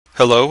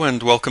Hello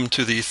and welcome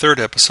to the third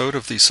episode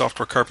of the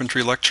Software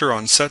Carpentry lecture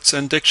on sets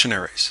and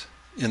dictionaries.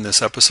 In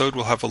this episode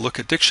we'll have a look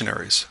at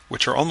dictionaries,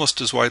 which are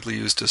almost as widely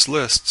used as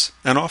lists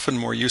and often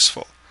more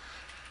useful.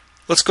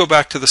 Let's go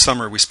back to the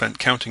summer we spent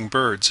counting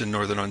birds in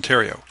Northern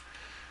Ontario.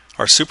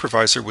 Our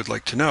supervisor would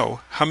like to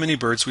know how many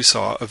birds we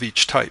saw of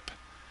each type.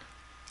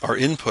 Our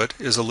input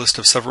is a list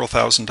of several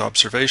thousand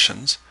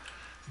observations.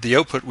 The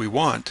output we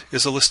want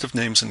is a list of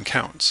names and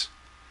counts.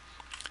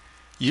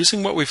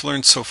 Using what we've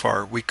learned so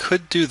far, we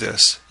could do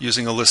this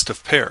using a list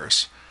of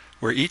pairs,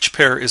 where each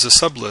pair is a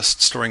sublist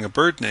storing a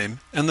bird name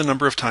and the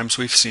number of times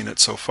we've seen it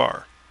so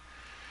far.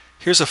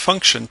 Here's a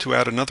function to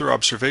add another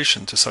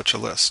observation to such a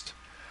list.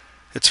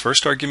 Its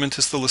first argument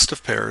is the list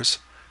of pairs.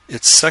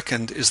 Its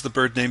second is the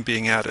bird name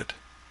being added.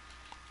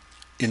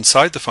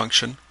 Inside the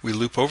function, we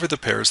loop over the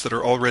pairs that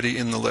are already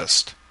in the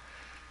list.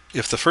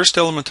 If the first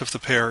element of the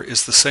pair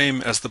is the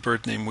same as the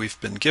bird name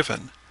we've been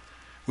given,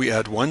 we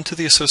add 1 to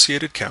the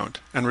associated count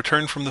and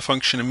return from the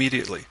function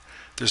immediately.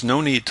 There's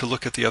no need to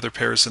look at the other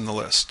pairs in the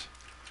list.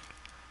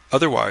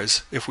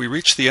 Otherwise, if we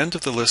reach the end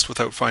of the list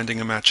without finding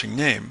a matching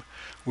name,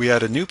 we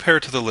add a new pair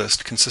to the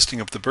list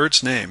consisting of the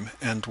bird's name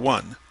and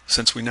 1,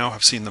 since we now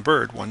have seen the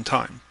bird one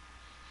time.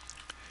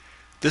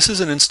 This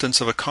is an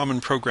instance of a common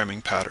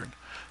programming pattern.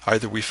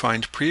 Either we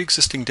find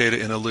pre-existing data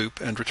in a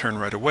loop and return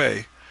right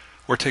away,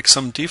 or take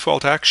some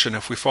default action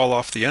if we fall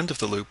off the end of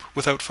the loop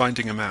without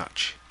finding a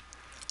match.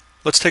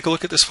 Let's take a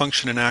look at this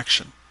function in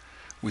action.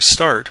 We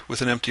start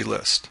with an empty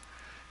list.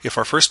 If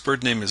our first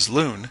bird name is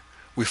loon,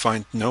 we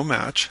find no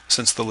match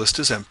since the list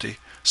is empty,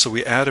 so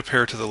we add a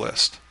pair to the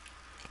list.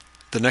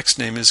 The next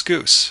name is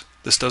goose.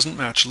 This doesn't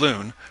match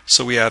loon,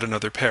 so we add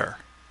another pair.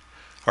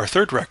 Our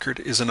third record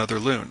is another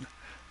loon.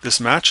 This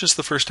matches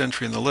the first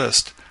entry in the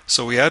list,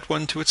 so we add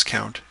 1 to its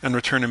count and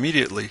return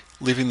immediately,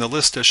 leaving the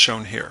list as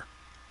shown here.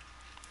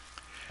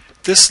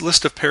 This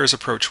list of pairs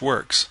approach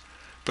works,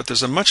 but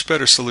there's a much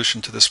better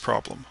solution to this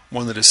problem,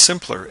 one that is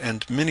simpler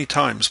and many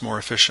times more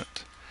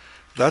efficient.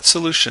 That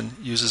solution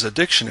uses a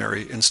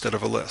dictionary instead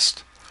of a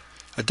list.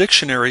 A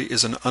dictionary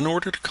is an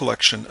unordered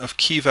collection of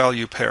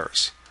key-value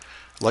pairs.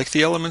 Like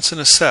the elements in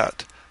a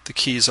set, the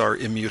keys are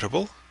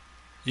immutable,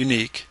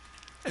 unique,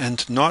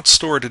 and not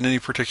stored in any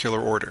particular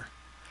order.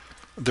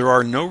 There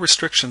are no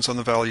restrictions on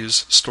the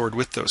values stored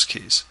with those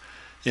keys.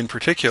 In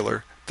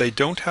particular, they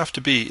don't have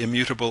to be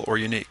immutable or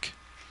unique.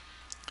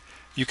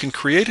 You can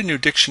create a new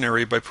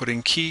dictionary by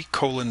putting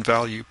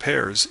key::value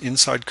pairs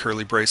inside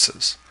curly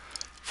braces.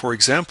 For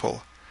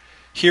example,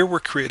 here we're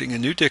creating a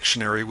new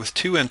dictionary with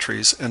 2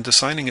 entries and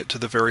assigning it to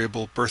the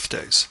variable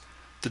birthdays.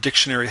 The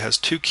dictionary has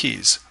 2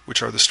 keys,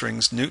 which are the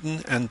strings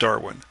Newton and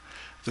Darwin.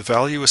 The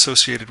value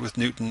associated with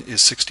Newton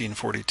is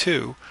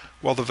 1642,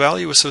 while the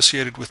value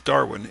associated with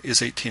Darwin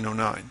is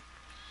 1809.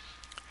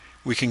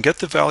 We can get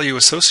the value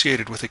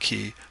associated with a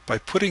key by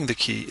putting the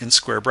key in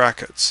square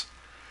brackets.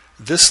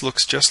 This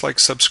looks just like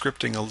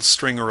subscripting a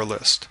string or a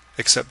list,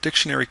 except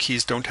dictionary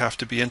keys don't have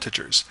to be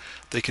integers.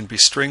 They can be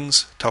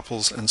strings,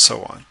 tuples, and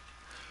so on.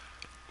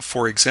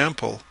 For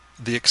example,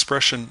 the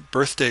expression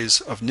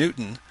birthdays of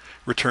Newton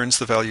returns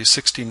the value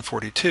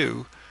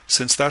 1642,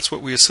 since that's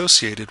what we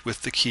associated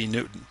with the key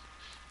Newton.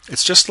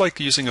 It's just like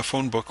using a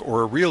phone book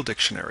or a real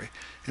dictionary.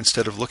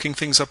 Instead of looking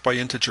things up by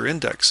integer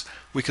index,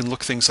 we can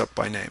look things up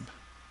by name.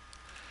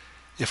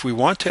 If we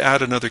want to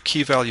add another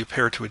key-value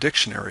pair to a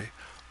dictionary,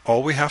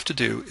 all we have to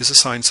do is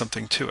assign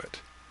something to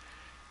it.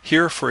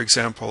 Here, for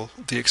example,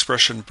 the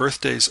expression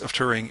birthdays of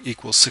Turing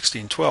equals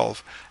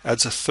 1612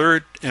 adds a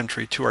third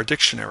entry to our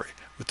dictionary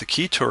with the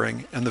key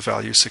Turing and the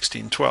value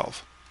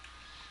 1612.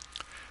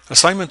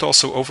 Assignment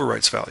also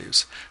overwrites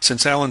values.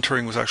 Since Alan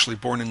Turing was actually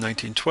born in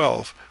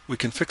 1912, we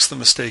can fix the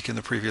mistake in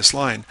the previous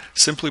line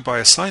simply by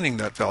assigning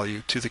that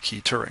value to the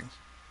key Turing.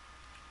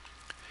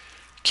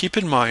 Keep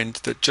in mind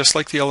that just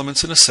like the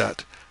elements in a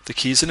set, the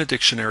keys in a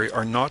dictionary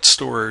are not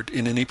stored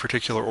in any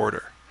particular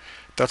order.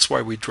 That's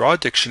why we draw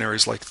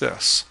dictionaries like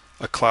this,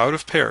 a cloud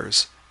of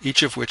pairs,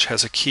 each of which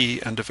has a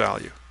key and a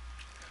value.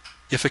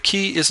 If a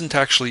key isn't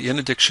actually in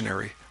a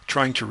dictionary,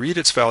 trying to read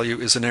its value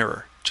is an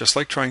error, just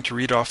like trying to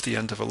read off the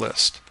end of a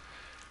list.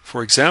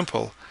 For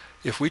example,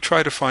 if we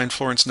try to find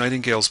Florence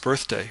Nightingale's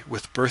birthday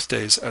with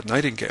birthdays at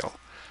Nightingale,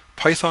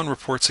 Python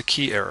reports a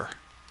key error.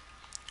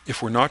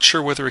 If we're not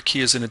sure whether a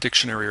key is in a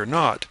dictionary or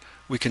not,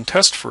 we can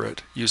test for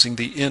it using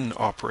the in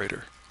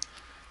operator.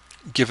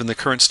 Given the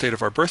current state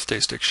of our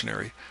birthdays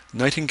dictionary,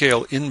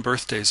 Nightingale in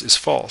birthdays is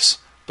false,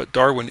 but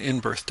Darwin in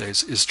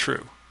birthdays is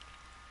true.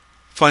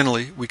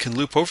 Finally, we can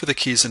loop over the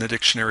keys in a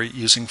dictionary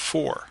using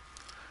for.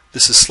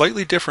 This is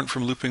slightly different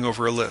from looping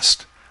over a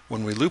list.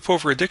 When we loop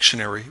over a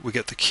dictionary, we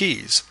get the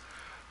keys,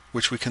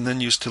 which we can then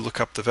use to look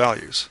up the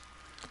values.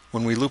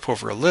 When we loop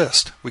over a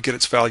list, we get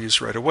its values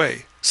right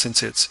away,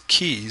 since its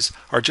keys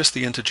are just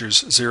the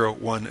integers 0,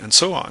 1, and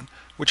so on,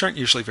 which aren't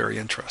usually very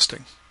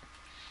interesting.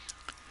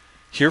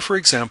 Here, for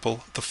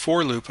example, the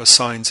for loop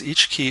assigns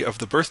each key of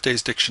the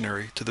birthdays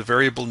dictionary to the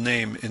variable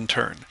name in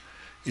turn.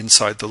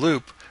 Inside the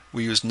loop,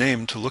 we use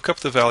name to look up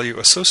the value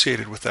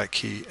associated with that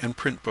key and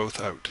print both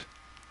out.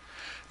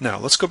 Now,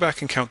 let's go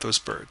back and count those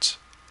birds.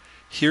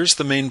 Here's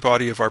the main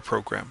body of our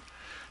program.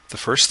 The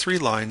first 3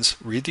 lines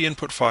read the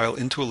input file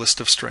into a list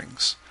of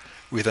strings.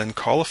 We then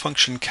call a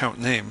function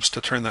countNames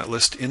to turn that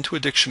list into a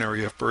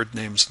dictionary of bird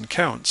names and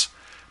counts,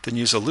 then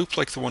use a loop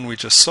like the one we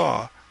just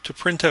saw to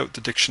print out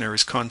the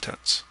dictionary's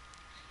contents.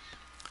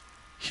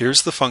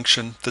 Here's the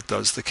function that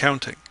does the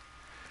counting.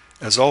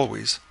 As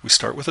always, we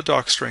start with a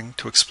docstring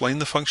to explain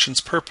the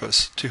function's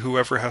purpose to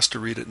whoever has to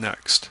read it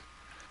next.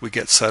 We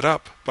get set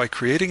up by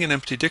creating an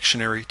empty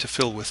dictionary to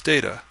fill with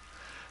data,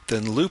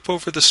 then loop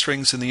over the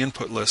strings in the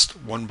input list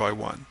one by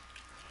one.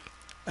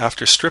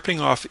 After stripping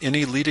off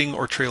any leading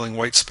or trailing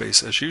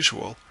whitespace as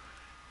usual,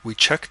 we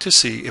check to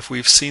see if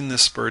we've seen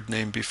this bird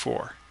name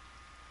before.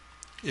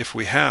 If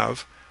we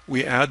have,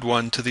 we add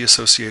 1 to the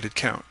associated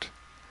count.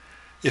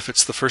 If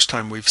it's the first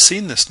time we've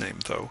seen this name,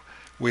 though,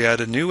 we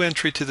add a new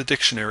entry to the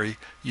dictionary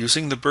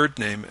using the bird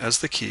name as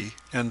the key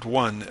and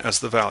 1 as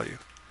the value.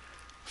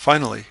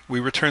 Finally, we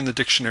return the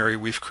dictionary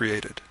we've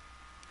created.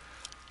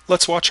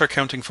 Let's watch our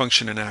counting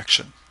function in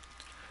action.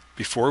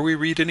 Before we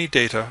read any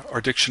data,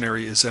 our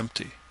dictionary is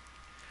empty.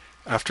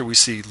 After we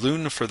see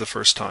loon for the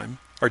first time,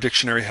 our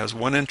dictionary has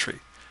 1 entry.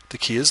 The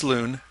key is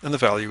loon and the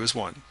value is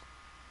 1.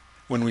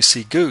 When we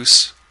see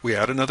goose, we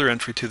add another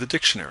entry to the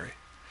dictionary.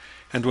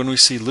 And when we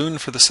see loon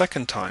for the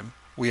second time,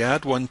 we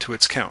add 1 to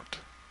its count.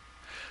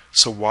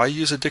 So why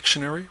use a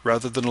dictionary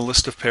rather than a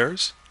list of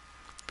pairs?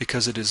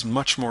 Because it is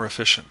much more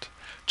efficient.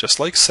 Just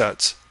like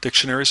sets,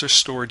 dictionaries are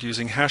stored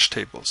using hash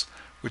tables,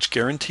 which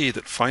guarantee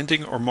that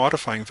finding or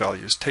modifying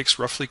values takes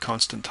roughly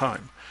constant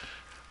time.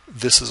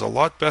 This is a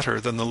lot better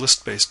than the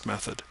list-based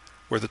method,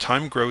 where the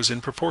time grows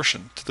in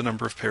proportion to the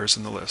number of pairs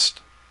in the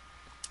list.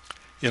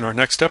 In our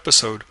next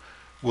episode,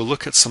 we'll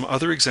look at some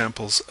other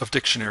examples of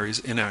dictionaries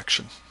in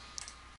action.